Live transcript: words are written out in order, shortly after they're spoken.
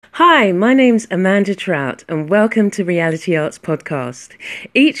Hi, my name's Amanda Trout and welcome to Reality Arts Podcast.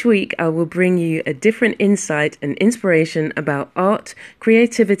 Each week I will bring you a different insight and inspiration about art,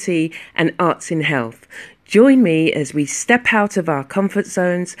 creativity and arts in health. Join me as we step out of our comfort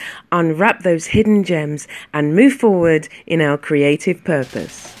zones, unwrap those hidden gems and move forward in our creative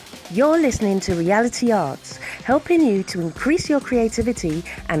purpose. You're listening to Reality Arts, helping you to increase your creativity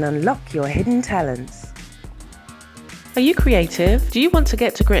and unlock your hidden talents. Are you creative? Do you want to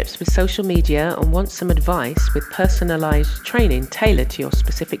get to grips with social media and want some advice with personalised training tailored to your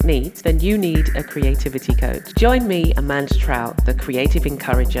specific needs? Then you need a creativity coach. Join me, Amanda Trout, the creative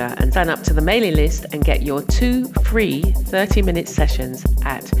encourager, and sign up to the mailing list and get your 2 free 30-minute sessions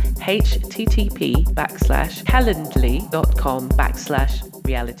at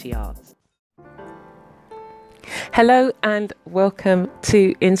http:/calendly.com/realityarts. Hello and welcome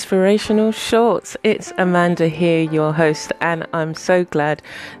to Inspirational Shorts. It's Amanda here, your host, and I'm so glad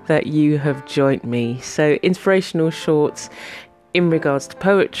that you have joined me. So Inspirational Shorts in regards to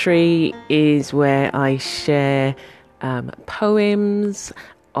poetry is where I share poems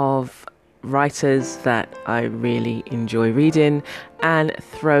of writers that I really enjoy reading and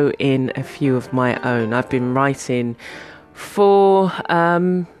throw in a few of my own. I've been writing for,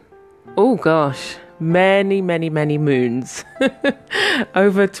 many moons,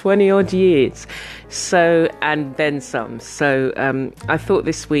 over 20 odd years. So, and then some. So, I thought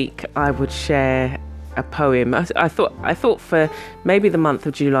this week I would share a poem. I thought for maybe the month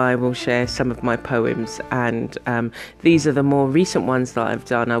of July, I will share some of my poems. And, these are the more recent ones that I've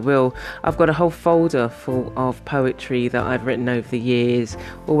done. I've got a whole folder full of poetry that I've written over the years,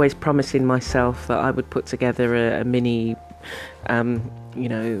 always promising myself that I would put together a mini,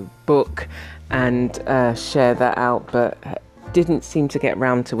 book and share that out, but didn't seem to get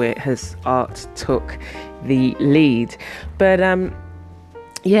round to it as art took the lead. But I'm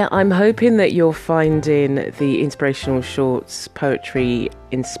hoping that you're finding the Inspirational Shorts poetry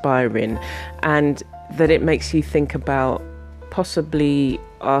inspiring and that it makes you think about possibly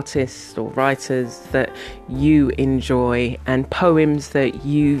artists or writers that you enjoy and poems that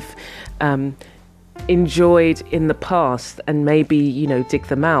you've enjoyed in the past, and maybe dig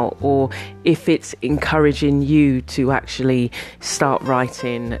them out, or if it's encouraging you to actually start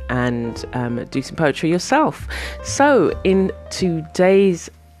writing and do some poetry yourself. So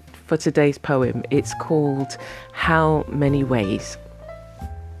for today's poem, it's called How Many Ways.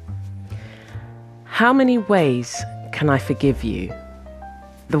 How many ways can I forgive you?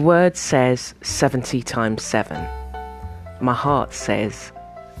 The word says 70 times 7. My heart says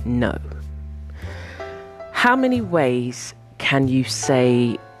no. How many ways can you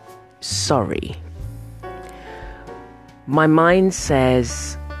say sorry? My mind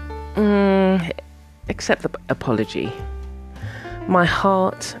says, accept the apology. My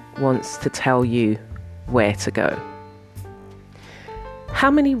heart wants to tell you where to go.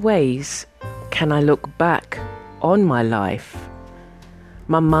 How many ways can I look back on my life?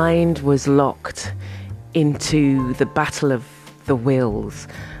 My mind was locked into the battle of the wills.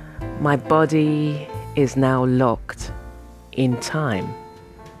 My body is now locked in time,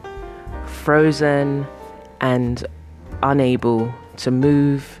 frozen and unable to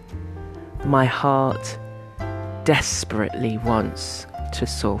move. My heart desperately wants to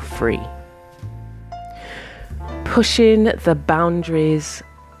soar free, pushing the boundaries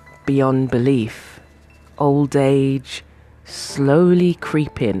beyond belief. Old age slowly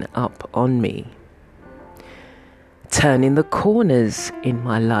creeping up on me, turning the corners in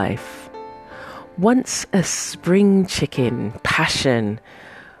my life. Once a spring chicken, passion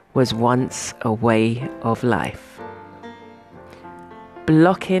was once a way of life.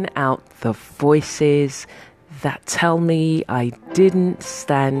 Blocking out the voices that tell me I didn't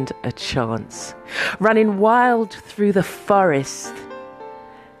stand a chance. Running wild through the forest.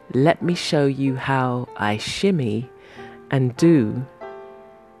 Let me show you how I shimmy and do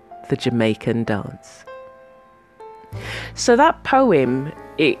the Jamaican dance. So that poem,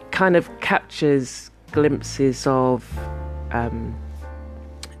 it kind of captures glimpses of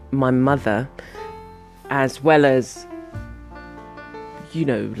my mother, as well as,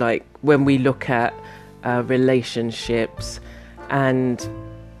 like when we look at relationships and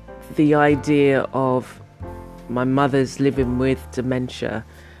the idea of my mother's living with dementia,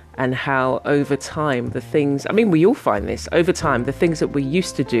 and how over time we all find this, over time, the things that we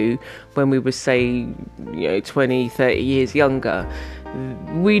used to do when we were, say, 20, 30 years younger,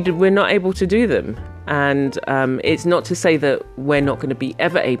 we're not able to do them. And it's not to say that we're not going to be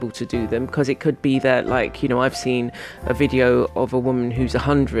ever able to do them, because it could be that, I've seen a video of a woman who's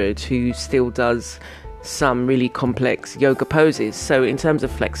 100 who still does some really complex yoga poses. So in terms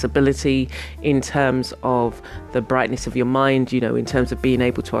of flexibility, in terms of the brightness of your mind, in terms of being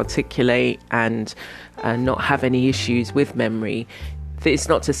able to articulate and not have any issues with memory, it's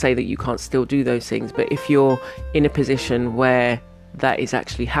not to say that you can't still do those things, but if you're in a position where that is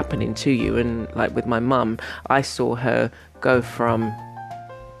actually happening to you, and like with my mum, I saw her go from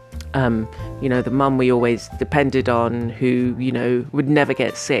the mum we always depended on, who would never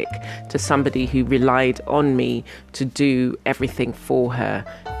get sick, to somebody who relied on me to do everything for her.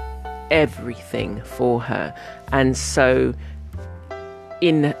 And so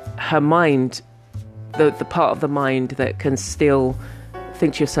in her mind, the part of the mind that can still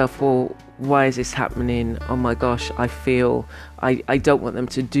think to yourself, well, why is this happening? Oh my gosh, I don't want them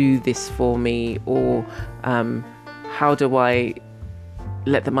to do this for me, or how do I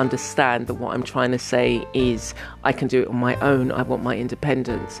let them understand that what I'm trying to say is I can do it on my own. I want my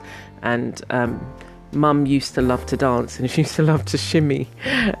independence. And Mum used to love to dance, and she used to love to shimmy,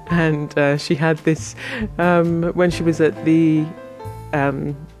 and she had this when she was at the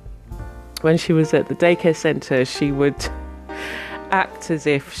daycare centre, she would act as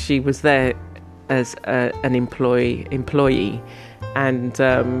if she was there as an employee, and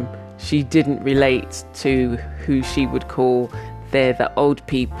she didn't relate to who she would call they're the old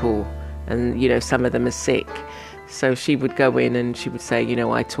people, and some of them are sick. So she would go in and she would say,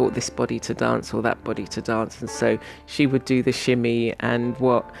 I taught this body to dance or that body to dance. And so she would do the shimmy and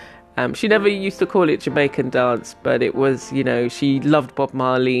she never used to call it Jamaican dance, but it was, she loved Bob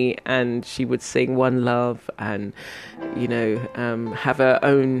Marley, and she would sing One Love and, have her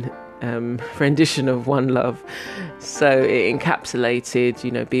own rendition of One Love. So it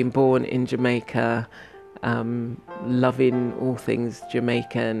encapsulated, being born in Jamaica, loving all things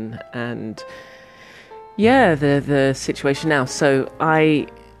Jamaican, and the situation now. So I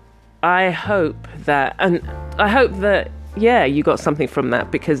hope that, you got something from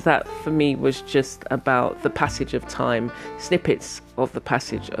that, because that for me was just about the passage of time, snippets of the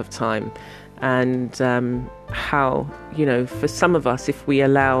passage of time, and how, for some of us, if we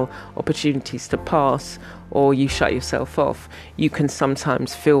allow opportunities to pass, or you shut yourself off, you can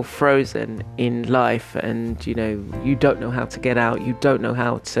sometimes feel frozen in life, and you don't know how to get out, you don't know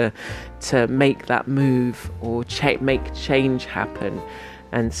how to make that move or make change happen,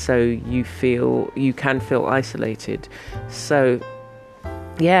 and so you can feel isolated. So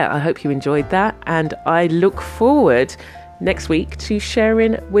I hope you enjoyed that, and I look forward next week to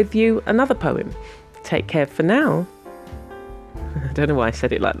sharing with you another poem. Take care for now. I don't know why I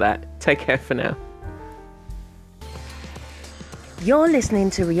said it like that. Take care for now. You're listening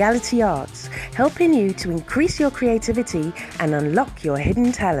to Reality Arts, helping you to increase your creativity and unlock your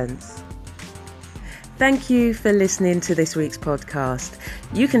hidden talents. Thank you for listening to this week's podcast.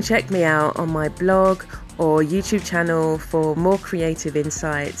 You can check me out on my blog or YouTube channel for more creative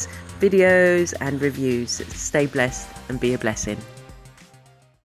insights, videos and reviews. Stay blessed and be a blessing.